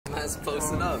Maas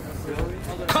posted up.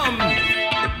 Come,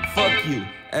 fuck you,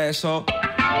 asshole.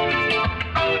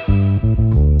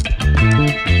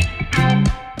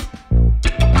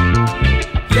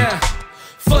 Yeah,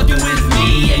 fucking with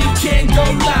me and you can't go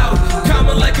loud.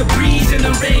 Common like a breeze in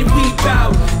the rain, we bow.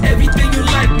 Everything you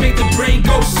like make the brain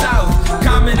go south.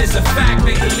 Common is a fact,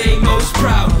 make the lame most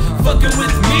proud. Fucking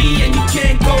with me and you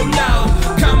can't go loud.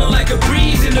 Common like a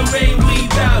breeze in the rain, we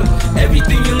bow.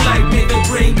 Everything you like make the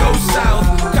brain go south.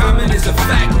 Common is a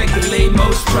fact, make the lame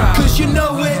most proud. Cause you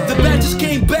know it, the band just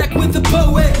came back with the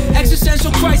poet.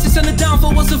 Existential crisis and the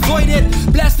downfall was avoided.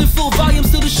 Blasting full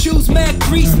volumes till the shoes mad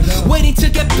creased. Waiting to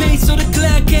get paid so the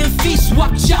glad can feast.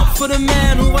 Watch out for the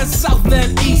man who went south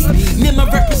and east.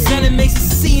 NIMMA representing makes the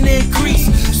scene increase.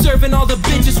 Serving all the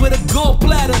bitches with a gold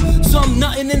platter. So I'm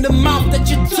nothing in the mouth that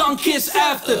your tongue kiss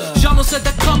after. Jono said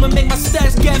that come and make my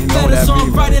stats get better. So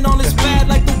I'm riding on this bad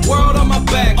like the world on my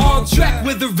back. On track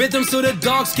with the rhythm so the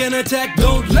dogs can attack.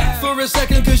 Don't laugh for a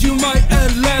second cause you might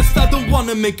end last. I don't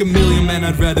wanna make a million, man,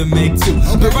 I'd rather make two.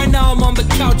 But right now I'm on the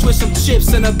couch with some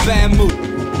chips and a bad mood.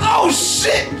 Oh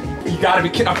shit! You gotta be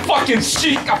kidding, I fucking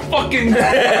chic, I fucking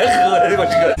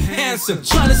handsome,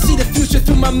 trying to see the future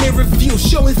through my mirror view.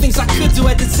 Showing things I could do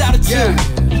at this altitude.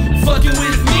 Fucking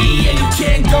with me and you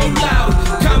can't go loud.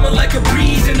 Common like a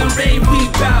breeze in the rain, we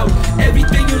bow.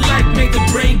 Everything you like make the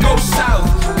brain go south.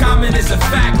 Common is a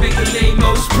fact, make the lame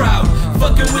most proud.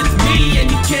 Fucking with me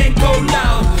and you can't go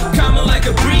loud. Common like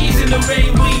a breeze in the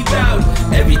rain, we bow.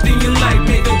 Everything you like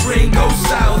make the brain go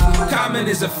south. Common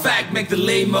is a fact, make the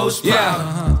lame most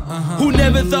proud. Who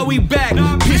never thought we back?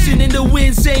 Pissing in the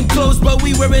wind, same clothes, but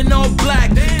we wearing all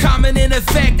black. Common in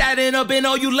effect, adding up in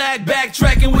all you lag.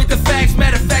 Backtracking with the facts,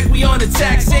 matter of fact, we on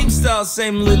attack. Same style,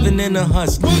 same living in a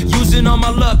husk. Using all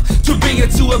my luck to bring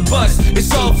it to a bust.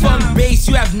 It's all fun base,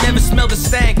 you have never smelled a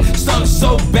stank. Stunk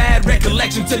so bad,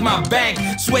 recollection took my bank.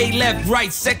 Sway left,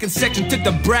 right, second section took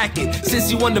the bracket. Since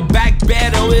you won the back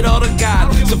bed, owe it all to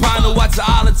God. Soprano watch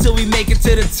all until we make it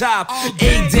to the top.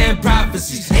 8 damn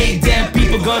prophecies, 8 damn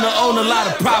people gonna own a lot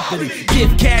of property.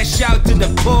 Give cash out to the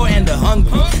poor and the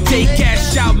hungry. Take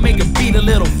cash out, make a beat a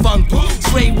little funky.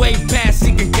 Straight way past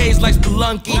secret caves like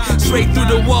Spelunky. Straight through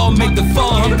the wall, make the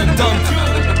fall hump the donkey.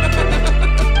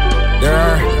 There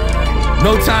are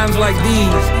no times like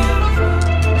these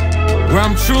where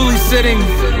I'm truly sitting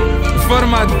in front of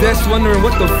my desk wondering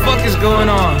what the fuck is going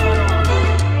on.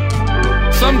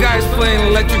 Some guy's playing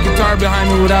electric guitar behind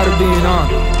me without it being on.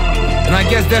 And I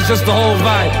guess that's just the whole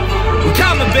vibe. We're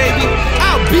coming, baby.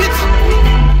 Out, bitch.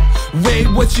 Wait,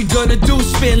 what you gonna do?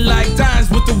 Spin like dimes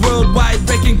with the worldwide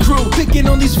wrecking crew. Picking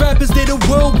on these rappers, they the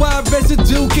worldwide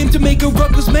residue. Came to make a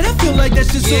ruckus, man, I feel like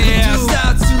that's just overdue.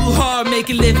 Style too hard, make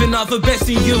a living off of best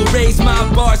in you. Raise my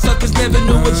bar, suckers never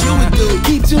knew what you would do.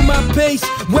 Keep to my pace,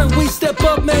 when we step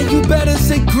up, man, you better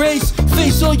say grace.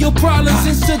 Face all your problems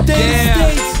in today's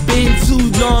states. Been too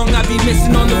long, I be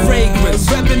missing on the fragrance.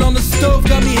 Rapping on the stove,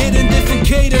 got me hitting different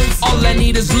cadence. All I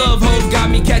need is love, hope got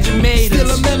me catching maidens.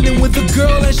 Still I'm ending with the